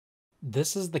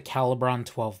This is the Calibron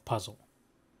 12 puzzle.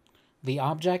 The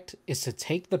object is to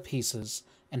take the pieces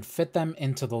and fit them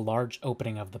into the large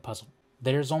opening of the puzzle.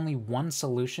 There's only one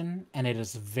solution, and it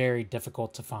is very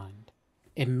difficult to find.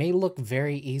 It may look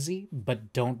very easy,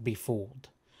 but don't be fooled.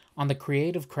 On the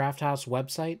Creative Craft House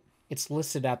website, it's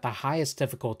listed at the highest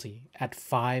difficulty at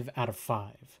 5 out of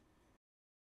 5.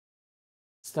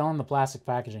 Still in the plastic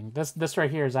packaging. This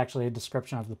right here is actually a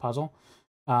description of the puzzle.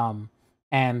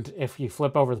 And if you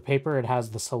flip over the paper, it has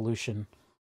the solution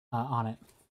on it.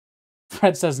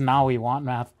 Fred says, "No, we want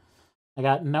math." I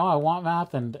got, "No, I want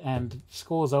math," and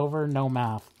school is over, no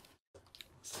math.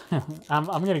 I'm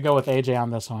gonna go with AJ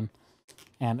on this one,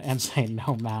 and say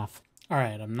no math. All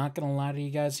right, I'm not gonna lie to you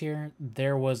guys here.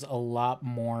 There was a lot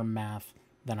more math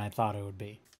than I thought it would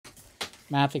be.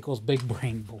 Math equals big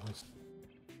brain, boys.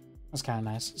 That's kind of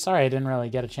nice. Sorry, I didn't really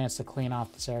get a chance to clean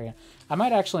off this area. I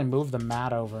might actually move the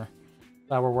mat over.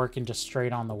 That we're working just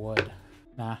straight on the wood.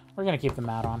 Nah, we're gonna keep the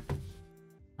mat on.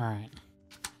 All right,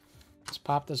 let's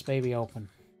pop this baby open.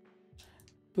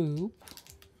 Boop.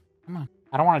 Come on.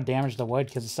 I don't want to damage the wood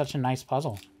because it's such a nice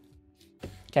puzzle.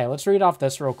 Okay, let's read off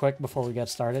this real quick before we get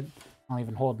started. I'll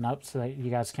even hold it up so that you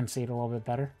guys can see it a little bit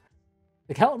better.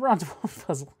 The Calibron 12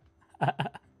 puzzle.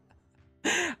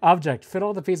 Object. Fit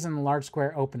all the pieces in a large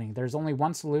square opening. There's only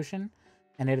one solution,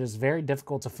 and it is very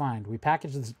difficult to find. We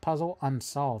packaged this puzzle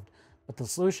unsolved, but the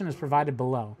solution is provided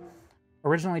below.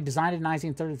 Originally designed in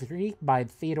 1933 by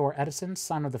Theodore Edison,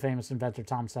 son of the famous inventor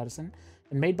Thomas Edison,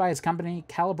 and made by his company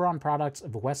Calibron Products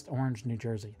of West Orange, New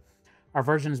Jersey. Our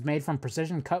version is made from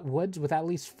precision-cut woods with at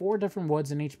least 4 different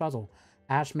woods in each puzzle.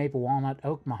 Ash, maple, walnut,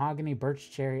 oak, mahogany,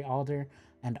 birch, cherry, alder,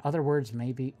 and other woods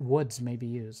may be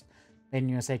used. Made in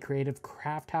USA Creative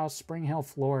Craft House, Spring Hill,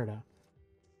 Florida.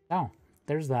 Oh,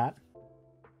 there's that.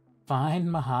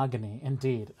 Fine mahogany,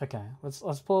 indeed. Okay, let's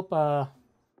pull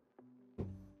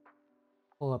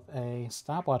up a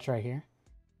stopwatch right here.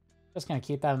 Just gonna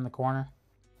keep that in the corner.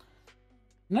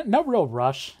 No real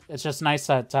rush. It's just nice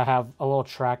to have a little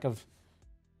track of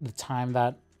the time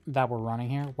that we're running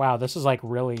here. Wow, this is like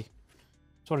really,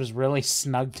 sort of really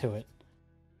snug to it.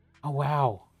 Oh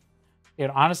wow, dude.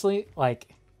 Honestly,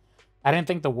 like, I didn't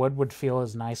think the wood would feel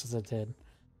as nice as it did.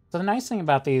 So the nice thing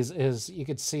about these is you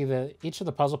could see that each of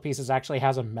the puzzle pieces actually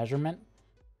has a measurement.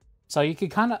 So you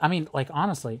could kind of, I mean, like,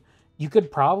 honestly, you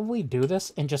could probably do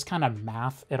this and just kind of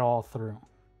math it all through.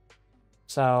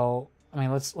 So, I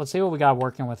mean, let's see what we got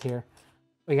working with here.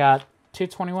 We got two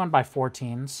 21 by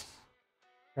 14s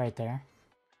right there.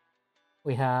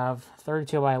 We have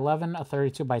 32 by 11, a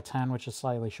 32 by 10, which is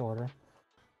slightly shorter.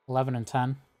 11 and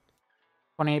 10.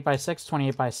 28 by 6,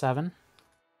 28 by 7.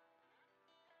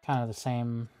 Kind of the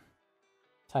same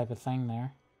type of thing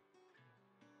there.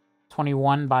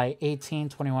 21 by 18,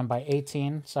 21 by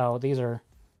 18. So these are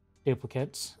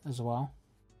duplicates as well.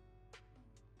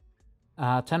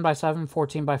 10 by 7,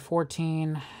 14 by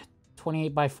 14,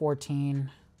 28 by 14,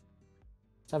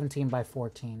 17 by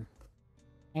 14.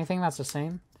 Anything that's the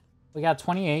same? We got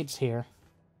 28s here.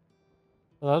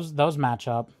 Those match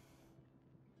up.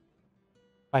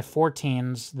 By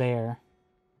 14s there.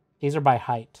 These are by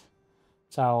height.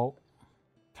 So,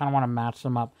 kind of want to match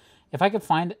them up. If I could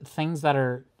find things that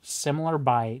are similar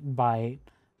by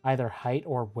either height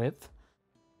or width,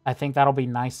 I think that'll be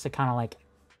nice to kind of like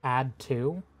add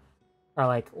to, or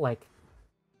like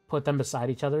put them beside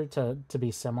each other to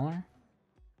be similar.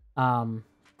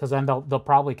 Because then they'll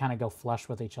probably kind of go flush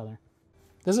with each other.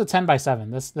 This is a 10 by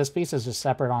 7. This piece is just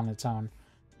separate on its own,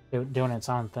 doing its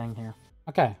own thing here.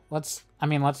 Okay, let's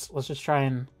just try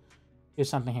and do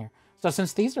something here. So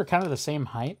since these are kind of the same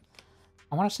height,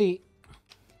 I want to see.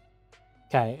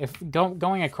 Okay, if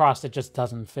going across, it just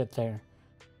doesn't fit there.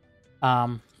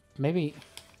 Maybe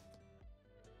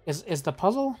is the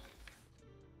puzzle?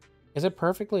 Is it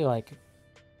perfectly like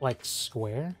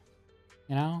square?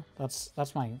 You know, that's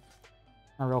my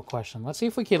real question. Let's see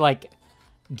if we could like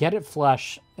get it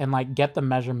flush and like get the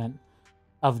measurement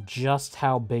of just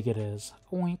how big it is.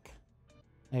 Oink.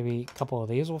 Maybe a couple of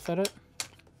these will fit it.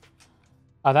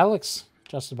 Oh, that looks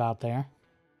just about there.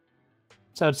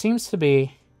 So it seems to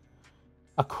be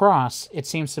across. It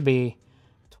seems to be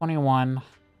 21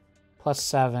 plus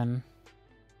 7.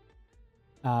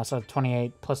 So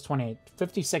 28 plus 28.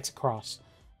 56 across.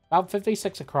 About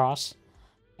 56 across.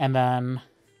 And then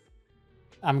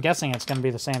I'm guessing it's going to be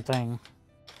the same thing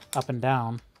up and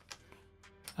down.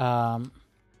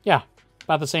 Yeah,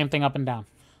 about the same thing up and down.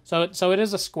 So it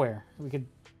is a square. We could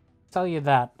tell you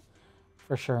that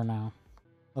for sure now.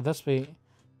 Will this be?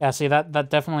 Yeah, see, that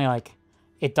definitely, like,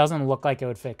 it doesn't look like it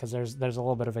would fit because there's a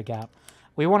little bit of a gap.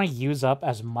 We want to use up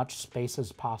as much space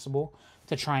as possible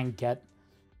to try and get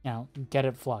you know, get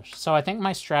it flush. So I think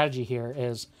my strategy here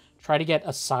is try to get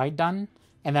a side done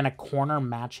and then a corner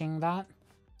matching that.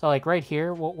 So like right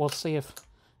here, we'll see if,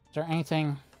 is there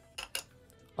anything?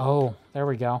 Oh, there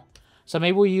we go. So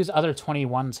maybe we use other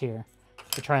 21s here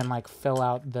to try and like fill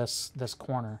out this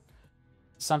corner.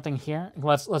 Something here.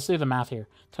 Let's do the math here.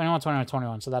 21, 21,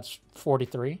 21. So that's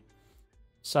 43.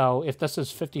 So if this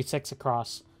is 56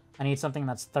 across, I need something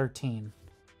that's 13.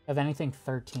 Have anything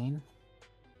 13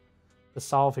 to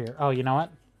solve here? Oh, you know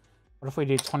what? What if we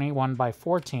do 21 by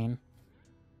 14?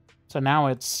 So now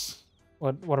it's,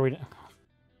 what are we doing?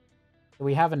 Do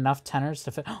we have enough tenors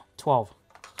to fit? 12.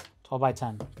 12 by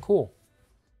 10. Cool.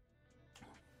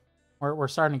 We're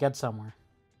starting to get somewhere.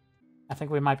 I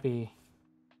think we might be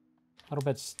a little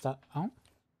bit stuck. Oh?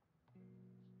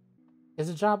 Is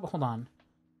a job? Hold on.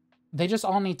 They just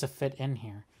all need to fit in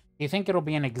here. Do you think it'll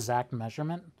be an exact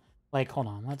measurement? Like, hold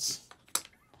on.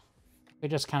 We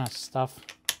just kind of stuff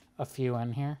a few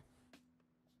in here.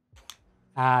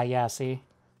 Ah, yeah, see?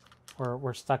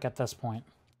 We're stuck at this point.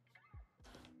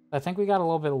 I think we got a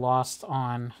little bit lost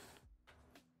on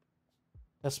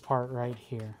this part right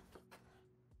here.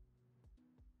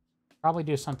 Probably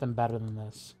do something better than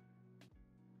this.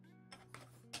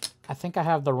 I think I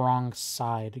have the wrong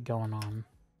side going on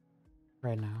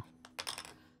right now.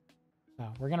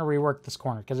 So we're going to rework this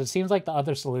corner because it seems like the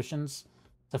other solutions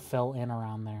to fill in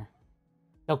around there.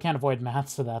 Still can't avoid math,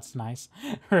 so that's nice,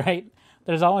 right?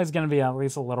 There's always going to be at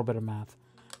least a little bit of math.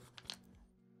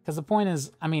 Because the point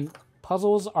is, I mean,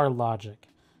 puzzles are logic.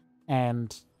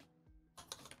 And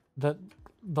the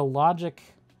logic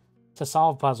to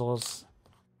solve puzzles,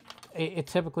 it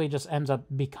typically just ends up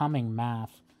becoming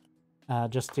math.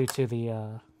 Just due to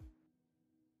the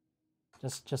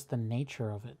just the nature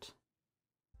of it.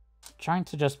 Trying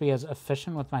to just be as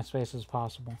efficient with my space as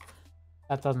possible.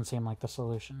 That doesn't seem like the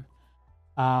solution.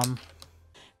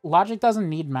 Logic doesn't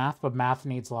need math, but math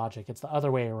needs logic. It's the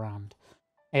other way around.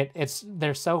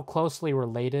 They're so closely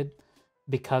related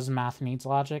because math needs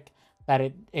logic that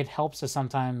it helps to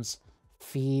sometimes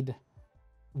feed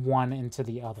one into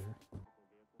the other.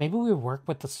 Maybe we work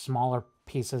with the smaller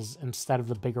pieces instead of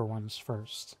the bigger ones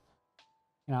first.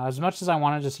 You know, as much as I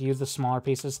want to just use the smaller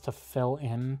pieces to fill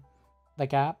in the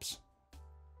gaps,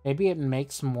 maybe it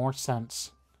makes more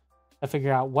sense to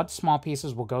figure out what small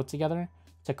pieces will go together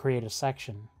to create a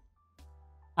section.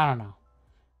 I don't know.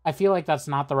 I feel like that's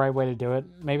not the right way to do it.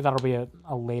 Maybe that'll be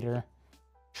a later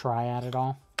try at it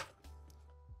all.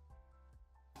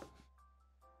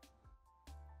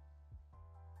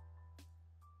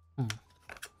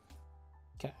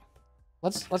 Okay.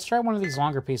 Let's try one of these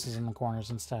longer pieces in the corners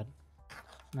instead.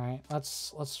 All right,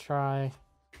 let's try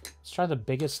the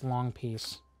biggest long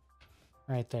piece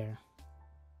right there.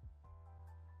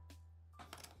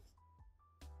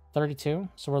 32,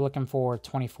 so we're looking for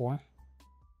 24.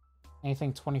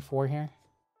 Anything 24 here?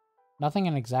 Nothing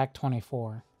in exact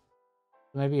 24.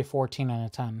 Maybe a 14 and a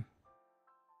 10.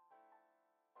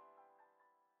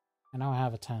 I know I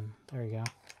have a 10. There you go.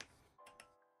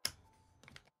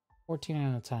 14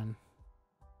 and a 10. And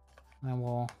then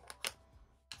we'll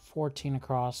 14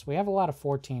 across. We have a lot of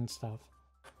 14 stuff.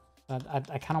 I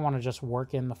kind of want to just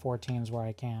work in the 14s where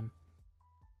I can.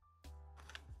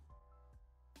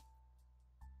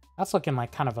 That's looking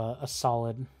like kind of a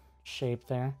solid shape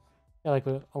there. I feel like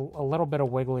a little bit of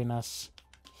wiggliness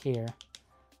here.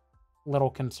 Little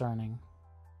concerning.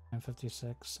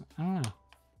 56. I don't know.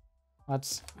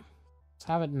 Let's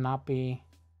have it not be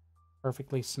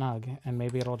perfectly snug, and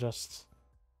maybe it'll just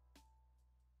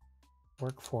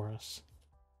work for us.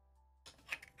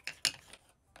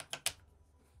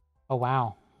 Oh,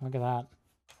 wow. Look at that.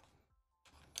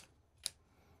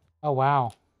 Oh,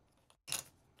 wow.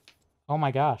 Oh,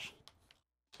 my gosh.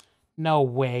 No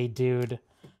way, dude.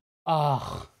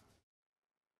 Ugh.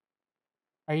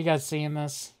 Are you guys seeing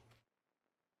this?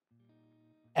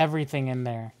 Everything in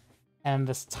there. And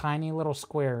this tiny little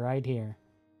square right here.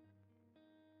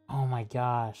 Oh, my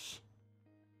gosh.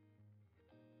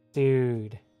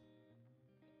 Dude.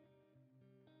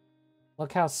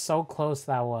 Look how so close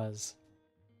that was.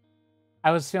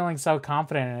 I was feeling so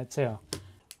confident in it, too.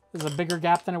 There's a bigger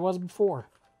gap than it was before.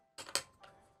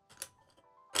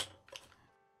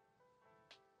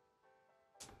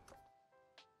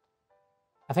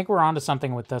 I think we're onto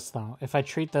something with this, though. If I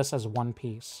treat this as one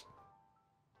piece.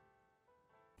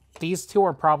 These two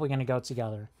are probably going to go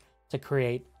together to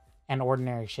create an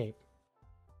ordinary shape.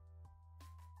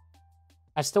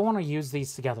 I still want to use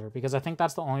these together because I think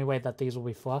that's the only way that these will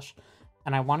be flush.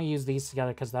 And I want to use these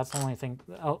together because that's the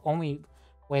only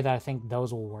way that I think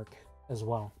those will work as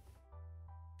well.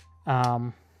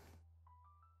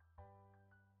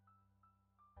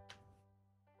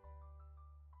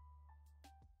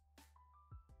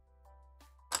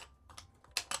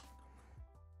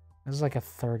 This is like a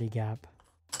 30 gap.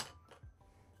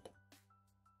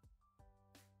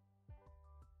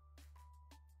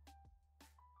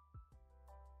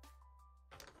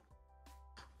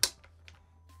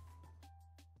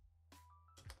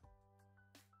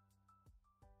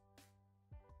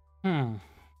 Hmm.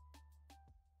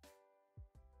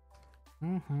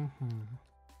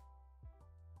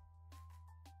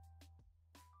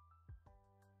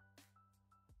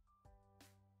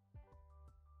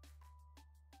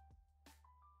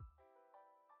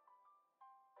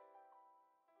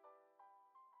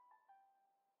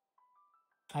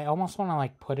 I almost want to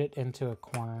like put it into a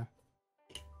corner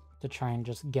to try and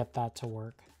just get that to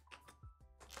work.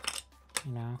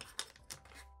 You know?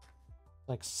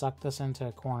 Like suck this into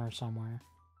a corner somewhere.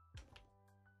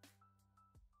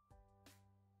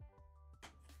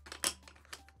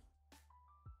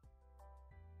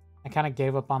 I kind of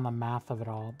gave up on the math of it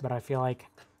all, but I feel like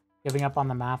giving up on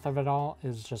the math of it all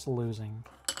is just losing.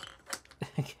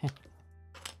 Can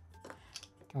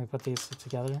we put these two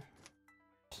together?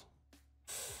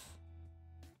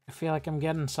 I feel like I'm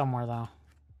getting somewhere, though. I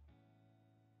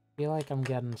feel like I'm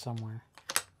getting somewhere.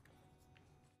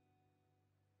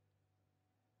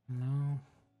 No.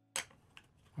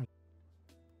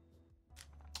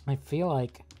 I feel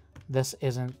like this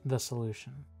isn't the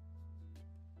solution.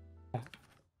 Okay.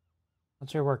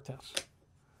 Let's rework this.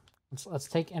 Let's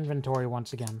take inventory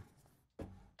once again.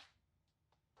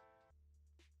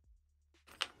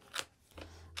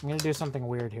 I'm going to do something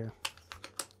weird here.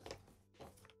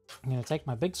 I'm going to take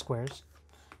my big squares.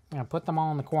 I'm going to put them all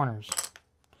in the corners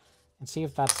and see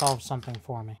if that solves something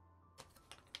for me.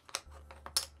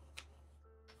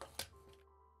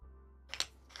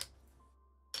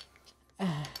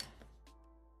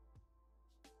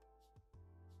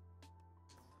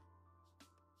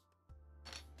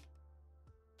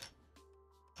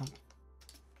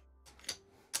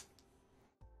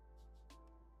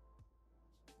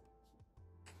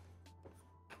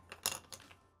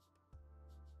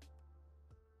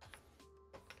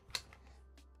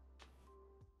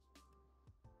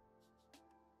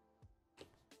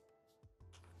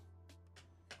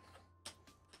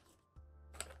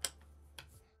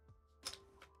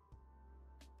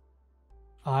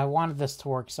 Oh, I wanted this to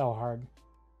work so hard.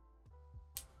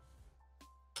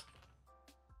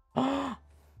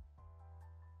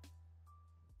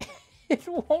 It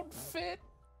won't fit.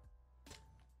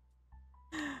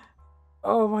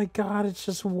 Oh my god, it's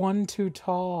just one too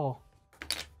tall.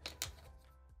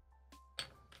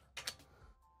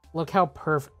 Look how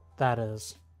perfect that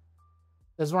is.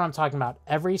 This is what I'm talking about.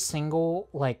 Every single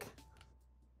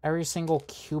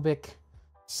cubic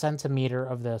centimeter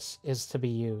of this is to be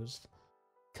used.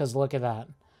 Because look at that.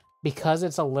 Because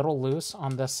it's a little loose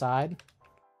on this side,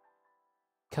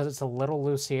 because it's a little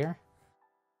loose here,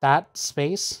 that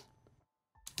space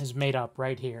is made up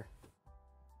right here.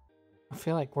 I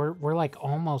feel like we're like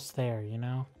almost there, you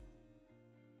know?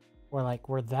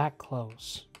 We're that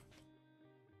close.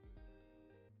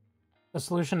 The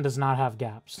solution does not have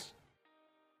gaps.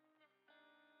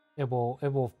 It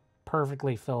will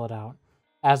perfectly fill it out,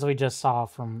 as we just saw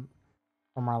from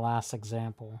our last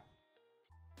example.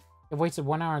 I've wasted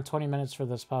 1 hour and 20 minutes for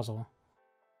this puzzle.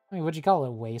 I mean, would you call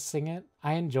it wasting it?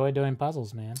 I enjoy doing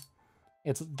puzzles, man.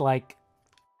 It's like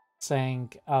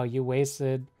saying, oh, you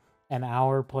wasted an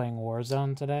hour playing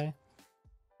Warzone today.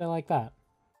 I feel like that.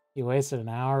 You wasted an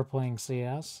hour playing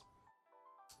CS.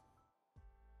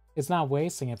 It's not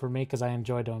wasting it for me because I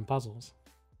enjoy doing puzzles.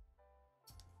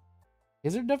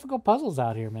 These are difficult puzzles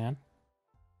out here, man.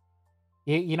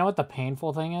 You know what the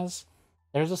painful thing is?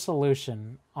 There's a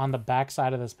solution on the back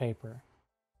side of this paper.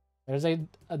 There's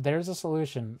a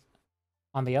solution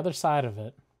on the other side of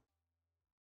it.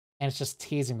 And it's just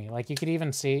teasing me. Like, you could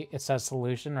even see it says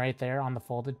solution right there on the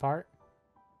folded part.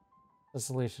 The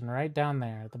solution right down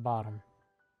there at the bottom.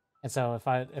 And so if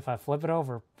I flip it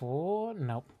over, oh,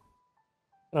 nope.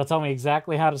 It'll tell me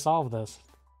exactly how to solve this.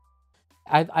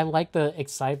 I like the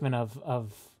excitement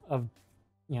of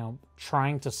you know,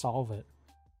 trying to solve it.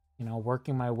 You know,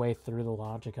 working my way through the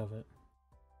logic of it.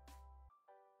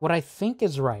 What I think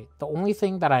is right, the only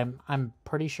thing that I'm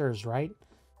pretty sure is right,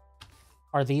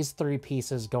 are these three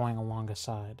pieces going along a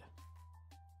side.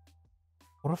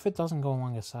 What if it doesn't go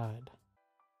along a side?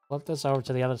 Flip this over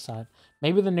to the other side.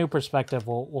 Maybe the new perspective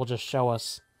will just show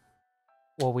us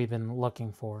what we've been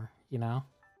looking for, you know?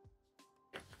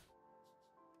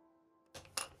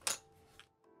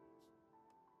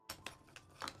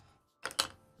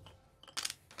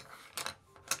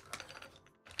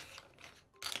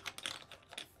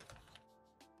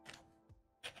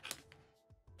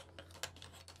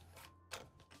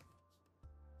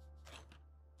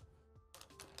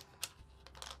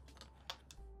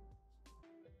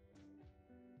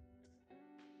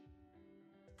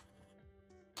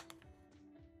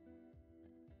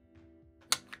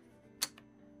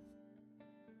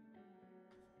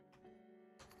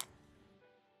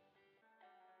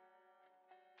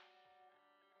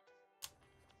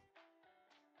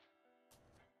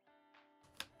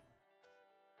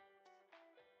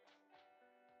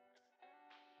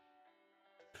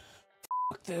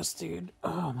 Fuck this, dude.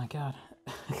 Oh my god.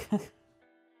 I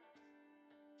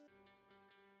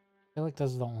feel like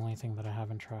this is the only thing that I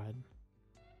haven't tried.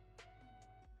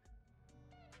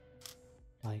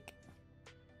 Like...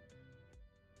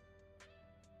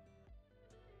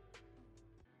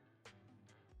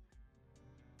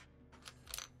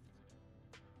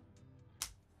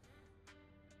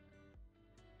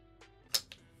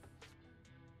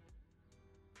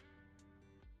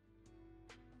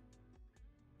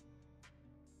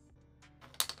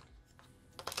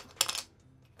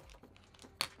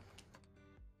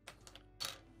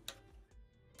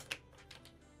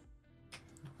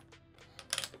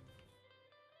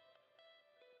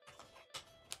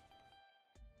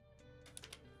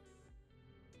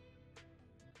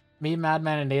 Me,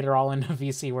 Madman, and Nate are all in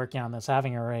VC working on this,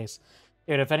 having a race.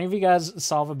 Dude, if any of you guys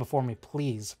solve it before me,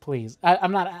 please, please.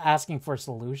 I'm not asking for a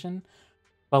solution,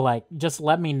 but, like, just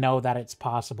let me know that it's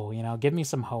possible, you know? Give me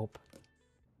some hope.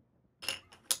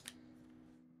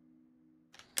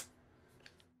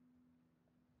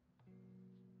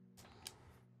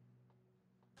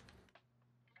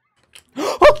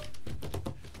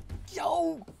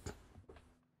 Yo!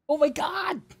 Oh my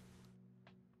god!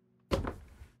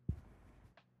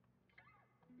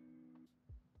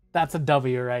 That's a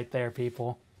W right there,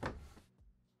 people.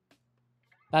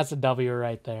 That's a W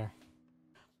right there.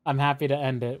 I'm happy to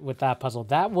end it with that puzzle.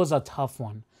 That was a tough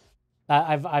one.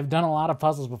 I've done a lot of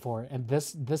puzzles before, and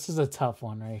this is a tough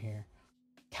one right here.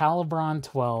 Calibron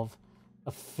 12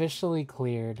 officially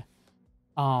cleared.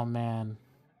 Oh man.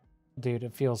 Dude,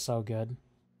 it feels so good.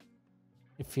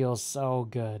 It feels so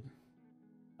good.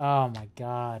 Oh my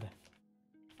god.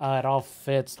 It all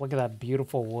fits. Look at that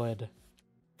beautiful wood.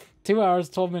 2 hours,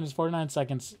 12 minutes, 49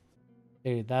 seconds.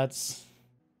 Dude, that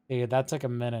took a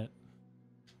minute.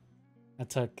 That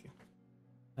took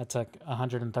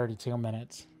 132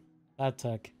 minutes. That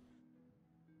took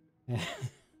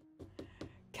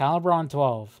Calibron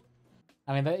 12.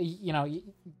 I mean, you know,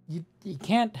 you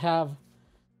can't have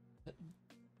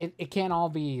it can't all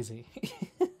be easy.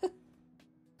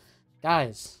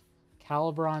 Guys,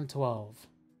 Calibron 12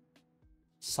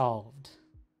 solved.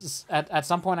 At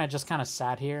some point I just kind of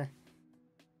sat here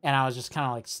and I was just kind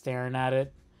of like staring at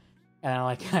it,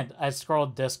 and I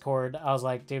scrolled Discord. I was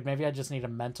like, dude, maybe I just need a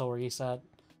mental reset.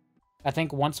 I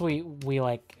think once we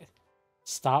like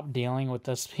stopped dealing with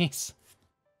this piece,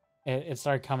 it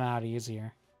started coming out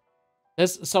easier.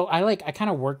 So I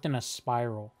kind of worked in a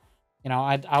spiral. You know,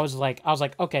 I was like,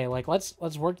 okay, like let's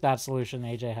work that solution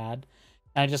AJ had.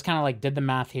 And I just kind of like did the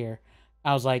math here.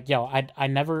 I was like, yo, I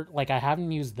never, like, I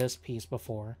haven't used this piece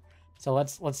before. So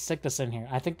let's stick this in here.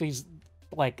 I think these,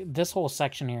 like, this whole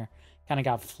section here kind of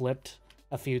got flipped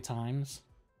a few times.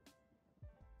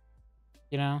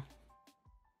 You know?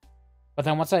 But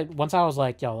then once I was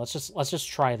like, yo, let's just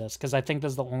try this, because I think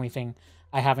this is the only thing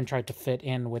I haven't tried to fit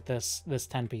in with this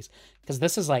 10 piece. Because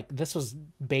this was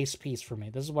base piece for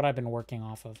me. This is what I've been working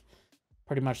off of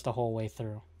pretty much the whole way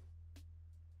through.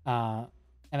 And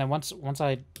then once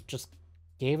I just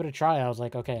gave it a try, I was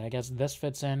like, okay, I guess this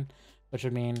fits in, which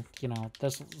would mean, you know,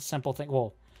 this simple thing.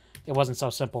 Well, it wasn't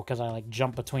so simple because I like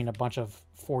jumped between a bunch of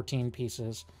 14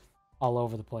 pieces all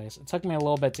over the place. It took me a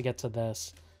little bit to get to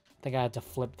this. I think I had to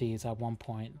flip these at one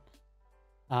point.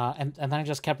 And then I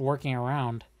just kept working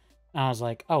around. And I was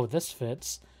like, oh, this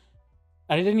fits.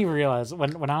 I didn't even realize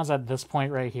when I was at this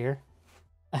point right here,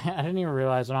 I didn't even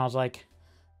realize when I was like,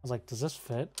 does this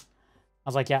fit? I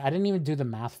was like, yeah, I didn't even do the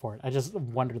math for it. I just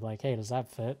wondered, like, hey, does that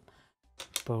fit?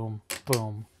 Boom,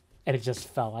 boom. And it just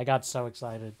fell. I got so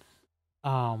excited.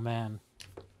 Oh, man.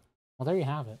 Well, there you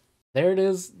have it. There it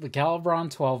is, the Calibron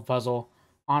 12 puzzle.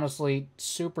 Honestly,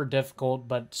 super difficult,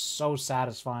 but so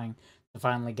satisfying to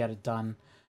finally get it done.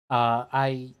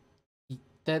 It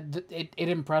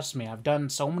impressed me. I've done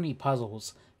so many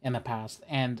puzzles in the past,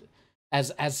 and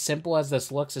as simple as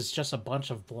this looks, it's just a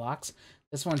bunch of blocks.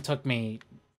 This one took me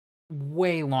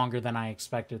way longer than I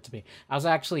expected it to be. I was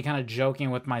actually kind of joking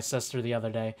with my sister the other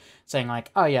day, saying like,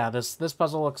 oh yeah, this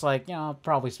puzzle looks like, you know, I'll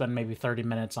probably spend maybe 30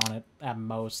 minutes on it at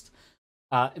most.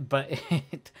 But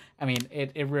I mean,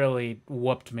 it really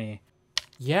whooped me.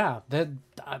 Yeah,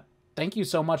 thank you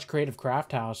so much, Creative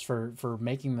Craft House, for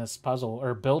making this puzzle,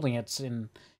 or building it in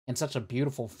such a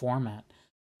beautiful format.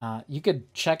 You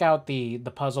could check out the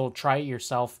puzzle, try it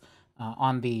yourself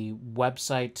on the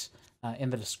website in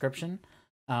the description.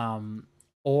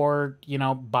 Or, you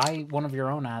know, buy one of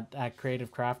your own at Creative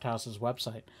Craft House's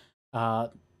website.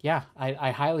 Yeah,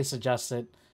 I highly suggest it.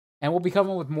 And we'll be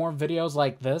coming with more videos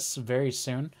like this very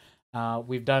soon.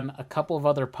 We've done a couple of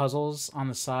other puzzles on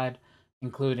the side,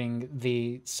 including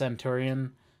the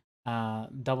Centurion,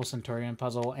 double Centurion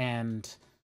puzzle, and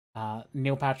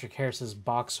Neil Patrick Harris's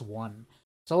Box 1.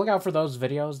 So look out for those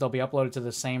videos. They'll be uploaded to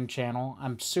the same channel.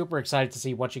 I'm super excited to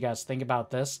see what you guys think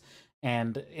about this.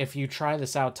 And if you try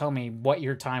this out, tell me what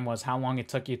your time was, how long it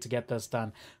took you to get this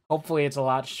done. Hopefully it's a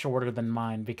lot shorter than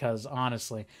mine, because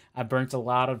honestly, I burnt a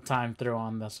lot of time through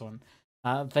on this one.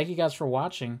 Thank you guys for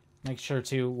watching. Make sure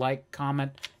to like,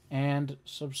 comment, and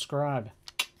subscribe.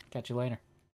 Catch you later.